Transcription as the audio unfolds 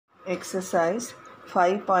Exercise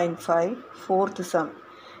 5.5 Fourth sum.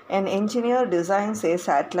 An engineer designs a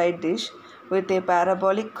satellite dish with a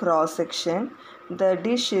parabolic cross section. The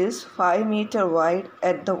dish is 5 meter wide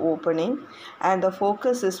at the opening and the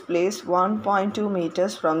focus is placed 1.2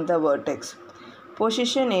 meters from the vertex.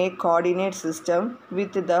 Position a coordinate system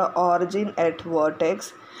with the origin at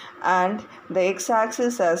vertex and the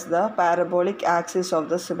x-axis as the parabolic axis of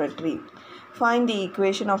the symmetry. Find the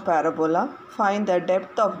equation of parabola. Find the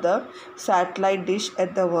depth of the satellite dish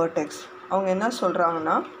at the vertex. அவங்க என்ன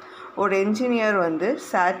சொல்கிறாங்கன்னா, ஒரு engineer வந்து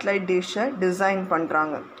satellite டிஷ்ஷை design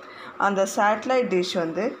பண்ணுறாங்க. அந்த satellite dish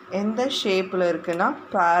வந்து எந்த ஷேப்பில் இருக்குன்னா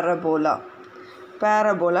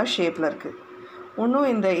பேரபோலா ஷேப்பில் இருக்குது. இன்னும்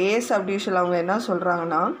இந்த ஏ சப்டிவிஷனில் அவங்க என்ன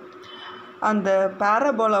சொல்கிறாங்கன்னா, அந்த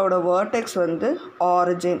பேரபோலாவோட வேர்டெக்ஸ் வந்து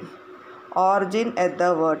ஆரிஜின் at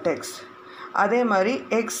the vertex. அதே மாதிரி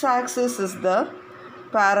X axis is the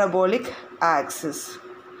parabolic axis.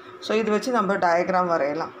 So இது வச்சு நம்ம டயக்ராம்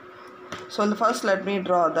வரையலாம். So first let me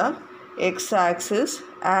draw the x axis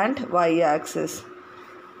and y axis.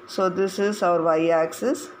 So this is our y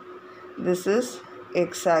axis, this is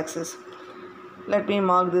x axis. Let me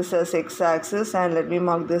mark this as x axis and let me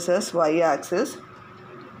mark this as y axis.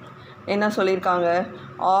 என்ன சொல்லியிருக்காங்க,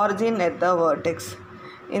 origin at the vertex.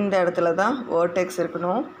 இந்த இடத்துல தான் vertex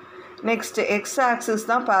இருக்கணும். Next X axis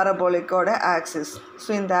தான் பேரபோலிக்கோட axis. So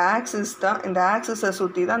இந்த ஆக்சிஸை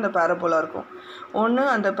சுற்றி தான் அந்த பேரபோலா இருக்கும். ஒன்று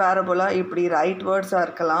அந்த பேரபோலா இப்படி ரைட் வேர்ட்ஸாக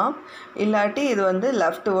இருக்கலாம், இல்லாட்டி இது வந்து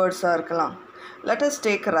லெஃப்ட் வேர்ட்ஸாக இருக்கலாம். Let us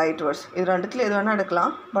take right words. இது ரெண்டுத்தில் எது வேணால்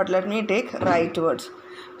எடுக்கலாம், but let me take right words.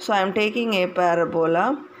 So I am taking A parabola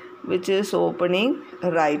which is opening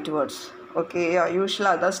right words. Okay,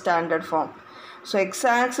 யூஸ்வலாக அதான் standard form. So X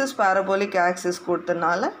axis parabolic axis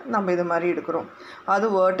கொடுத்தனால நம்ம இது மாதிரி எடுக்கிறோம். அது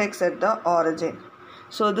vertex at the origin.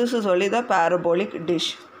 So this is only the parabolic dish.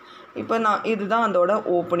 இப்போ இதுதான் அதோட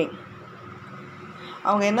ஓப்பனிங்.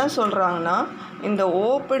 அவங்க என்ன சொல்கிறாங்கன்னா, இந்த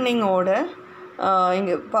ஓப்பனிங்கோட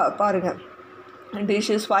இங்கே பாருங்கள்,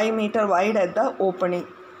 dish is 5 meter wide at the opening.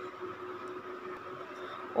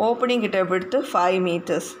 Opening கிட்ட width 5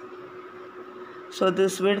 meters. So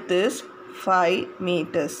this width is 5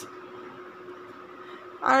 meters.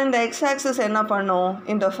 And இந்த எக்ஸ் ஆக்சிஸ் என்ன பண்ணும்,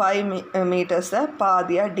 இந்த 5 மீட்டர்ஸை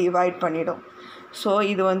பாதியாக டிவைட் பண்ணிடும். ஸோ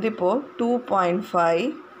இது வந்து இப்போது 2.5,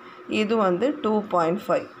 இது வந்து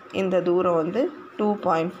 2.5, இந்த தூரம் வந்து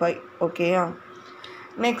 2.5. ஓகேயா.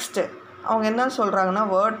 நெக்ஸ்ட்டு அவங்க என்ன சொல்கிறாங்கன்னா,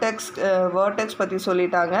 வேர்டெக்ஸ் பற்றி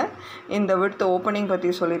சொல்லிட்டாங்க, இந்த விட்த் ஓப்பனிங்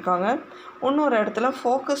பற்றி சொல்லியிருக்காங்க. இன்னொரு இடத்துல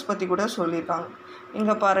ஃபோக்கஸ் பற்றி கூட சொல்லியிருக்காங்க.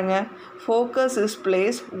 இங்கே பாருங்கள், focus is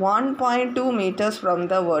place 1.2 meters from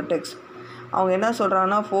the vertex. அவங்க என்ன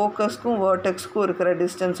சொல்கிறாங்கன்னா, ஃபோக்கஸ்க்கும் வேர்டெக்ஸ்க்கும் இருக்கிற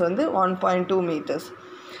டிஸ்டன்ஸ் வந்து 1.2 meters.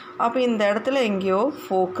 அப்போ இந்த இடத்துல எங்கேயோ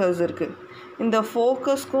ஃபோக்கஸ் இருக்குது. இந்த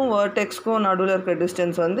ஃபோக்கஸ்க்கும் வேர்டெக்ஸ்க்கும் நடுவில் இருக்கிற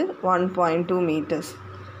டிஸ்டன்ஸ் வந்து 1.2 meters.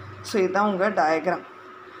 ஸோ இதுதான் உங்கள் டயக்ராம்.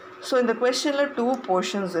 ஸோ இந்த கொஸ்டினில் 2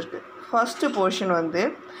 போர்ஷன்ஸ் இருக்குது. ஃபஸ்ட்டு போர்ஷன் வந்து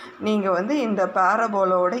நீங்கள் வந்து இந்த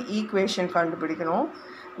பேரபோலாவோட ஈக்குவேஷன் கண்டுபிடிக்கணும்.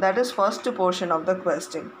 That is first portion of the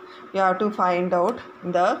question. You have to find out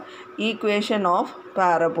the equation of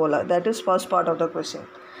parabola. That is first part of the question.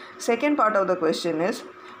 Second part of the question is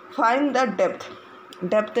find the depth.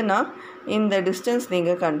 Depth na in the distance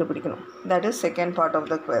நீங்கள் கண்டுபிடிக்கணும். That is second part of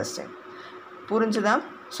the question. புரிஞ்சுதா?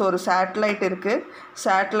 So ஒரு satellite இருக்குது,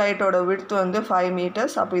 சேட்டலைட்டோட width வந்து 5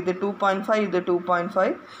 meters. அப்போ இது 2.5, இது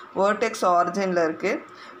 2.5. Vertex ஆரிஜினில் இருக்குது.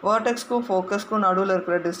 வேர்டெக்ஸ்க்கும் ஃபோக்கஸ்க்கும் நடுவில்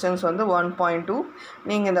இருக்கிற டிஸ்டன்ஸ் வந்து 1.2.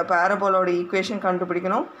 நீங்கள் இந்த பேரபோலோட ஈக்குவேஷன்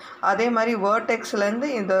கண்டுபிடிக்கணும். அதே மாதிரி வேர்டெக்ஸ்லேருந்து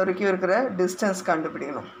இந்த வரைக்கும் இருக்கிற டிஸ்டன்ஸ்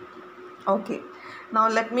கண்டுபிடிக்கணும். Okay, now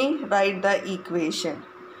let me write the equation.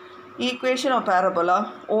 Equation of parabola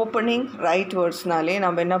opening right வேர்ட்ஸ்னாலே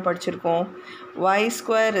நம்ம என்ன படிச்சிருக்கோம்,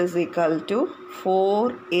 y² is equal to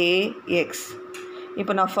 4ax.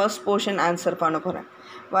 இப்போ நான் ஃபர்ஸ்ட் போர்ஷன் ஆன்சர் பண்ண போகிறேன்.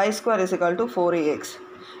 y² is equal to 4ax.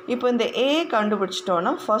 இப்போ இந்த a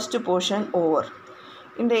கண்டுபிடிச்சிட்டோன்னா ஃபஸ்ட்டு போர்ஷன் ஓவர்.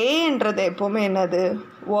 இந்த ஏன்றது எப்போவுமே என்னது,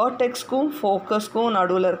 வேர்டெக்ஸ்க்கும் ஃபோக்கஸ்க்கும்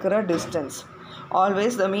நடுவில் இருக்கிற distance.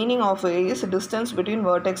 Always the meaning of A is distance between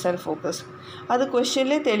vertex and focus. அது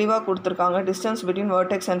கொஸ்டின்லேயே தெளிவாக கொடுத்துருக்காங்க. Distance between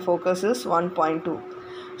vertex and focus is 1.2.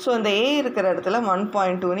 So இந்த ஏ இருக்கிற இடத்துல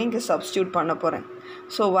 1.2ன்னு இங்கே சப்ஸ்டியூட் பண்ண போகிறேன்.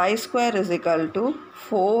 So y² is equal to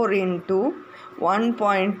 4 into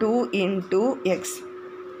 1.2 into x.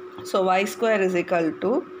 So y² is equal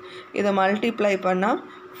to இதை மல்டிப்ளை பண்ணால்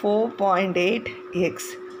 4.8x.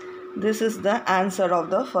 This is the answer of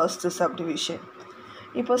the first subdivision.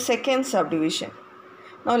 இப்போ second subdivision.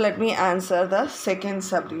 Now let me answer the second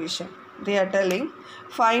subdivision. They are telling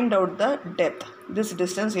find out the depth. This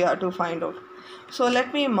distance you have to find out. So let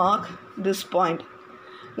me mark this point.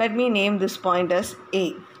 Let me name this point as A.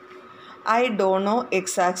 I don't know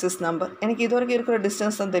x-axis number. எனக்கு இது வரைக்கும் இருக்கிற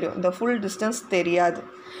distance தான் தெரியும். இந்த full distance தெரியாது.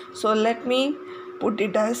 So let me put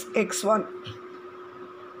it as x1.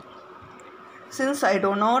 Since I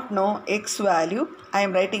do not know x value, I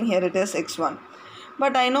am writing here it as x1.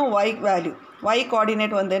 But I know y value. Y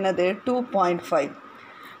coordinate வந்து என்னது 2.5.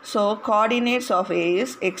 So coordinates of A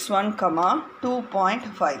is x1,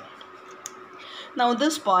 2.5. Now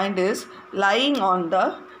this point is lying on the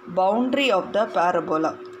boundary of the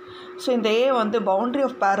parabola. So இந்த A வந்து boundary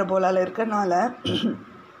of parabola இருக்கனால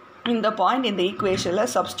இந்த point இந்த equationல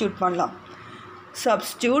substitute பண்ணலாம்.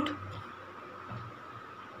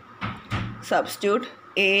 Substitute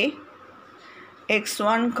A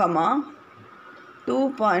x1,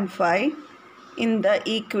 2.5 in the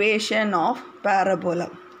equation of parabola.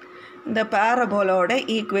 இந்த parabola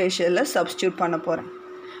equationல substitute பண்ண போறேன்.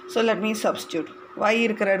 So let me substitute. Y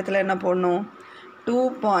இருக்கிற இடத்துல என்ன போடணும்?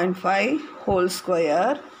 2.5 whole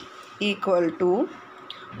square equal to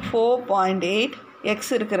 4.8 x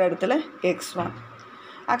இருக்கிற இடத்துல x1.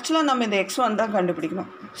 Actually நம்ம இந்த x1 தான்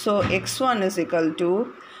கண்டுபிடிக்கணும். So x1 is equal to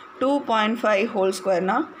 2.5 whole square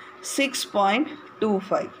na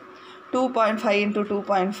 6.25. 2.5 into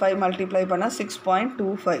 2.5 multiply பண்ணா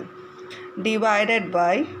 6.25 divided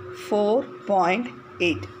by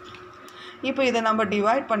 4.8. இப்போ இதை நம்ம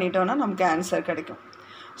divide பண்ணிட்டோம்னா நமக்கு answer கிடைக்கும்.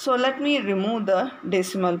 So let me remove the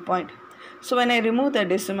decimal point. So when I remove the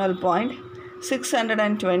decimal point,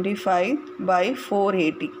 625 by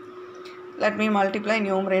 480. Let me multiply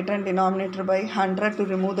numerator and denominator by 100 to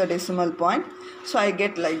remove the decimal point. So I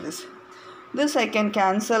get like this. This I can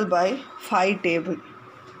cancel by 5 table.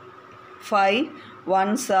 5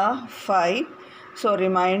 1s are 5. So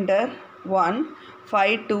remainder 1.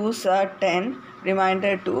 5 2s are 10.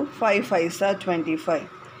 Remainder 2. 5 5s are 25.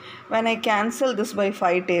 When I cancel this by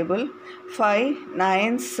 5 table, 5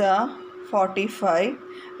 9s are 45.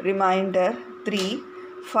 Remainder 3.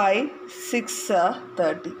 5 6 are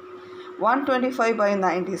 30. 125 by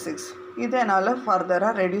 96. இதனால further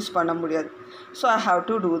reduce பண்ண முடியாது. So I have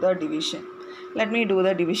to do the division. Let me do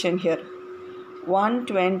the division here.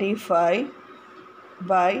 125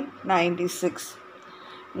 by 96.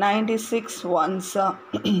 96 ones are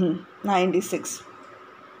 96.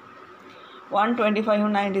 125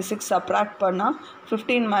 96 subtract பண்ணா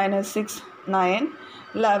 15 minus 6 9.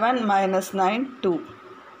 11 minus 9 2.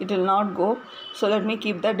 It will not go. So let me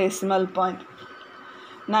keep the decimal point.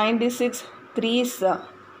 96 3s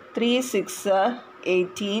 3 6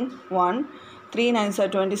 18 1 3 9s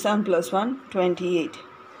are 27 plus 1 28.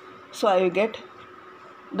 So I will get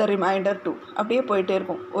the remainder 2. அப்படியே போயிட்டே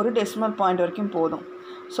இருக்கும். ஒரு decimal point வரைக்கும் போதும்.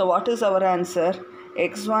 So what is our answer?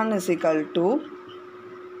 x1 is equal to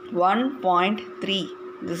 1.3.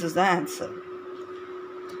 This is the answer.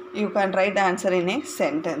 You can write the answer in a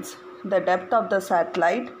sentence. The depth of the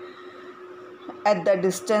satellite at the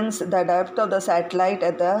distance, the depth of the satellite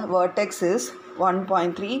at the vertex is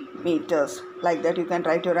 1.3 meters. Like that you can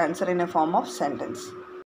write your answer in a form of sentence.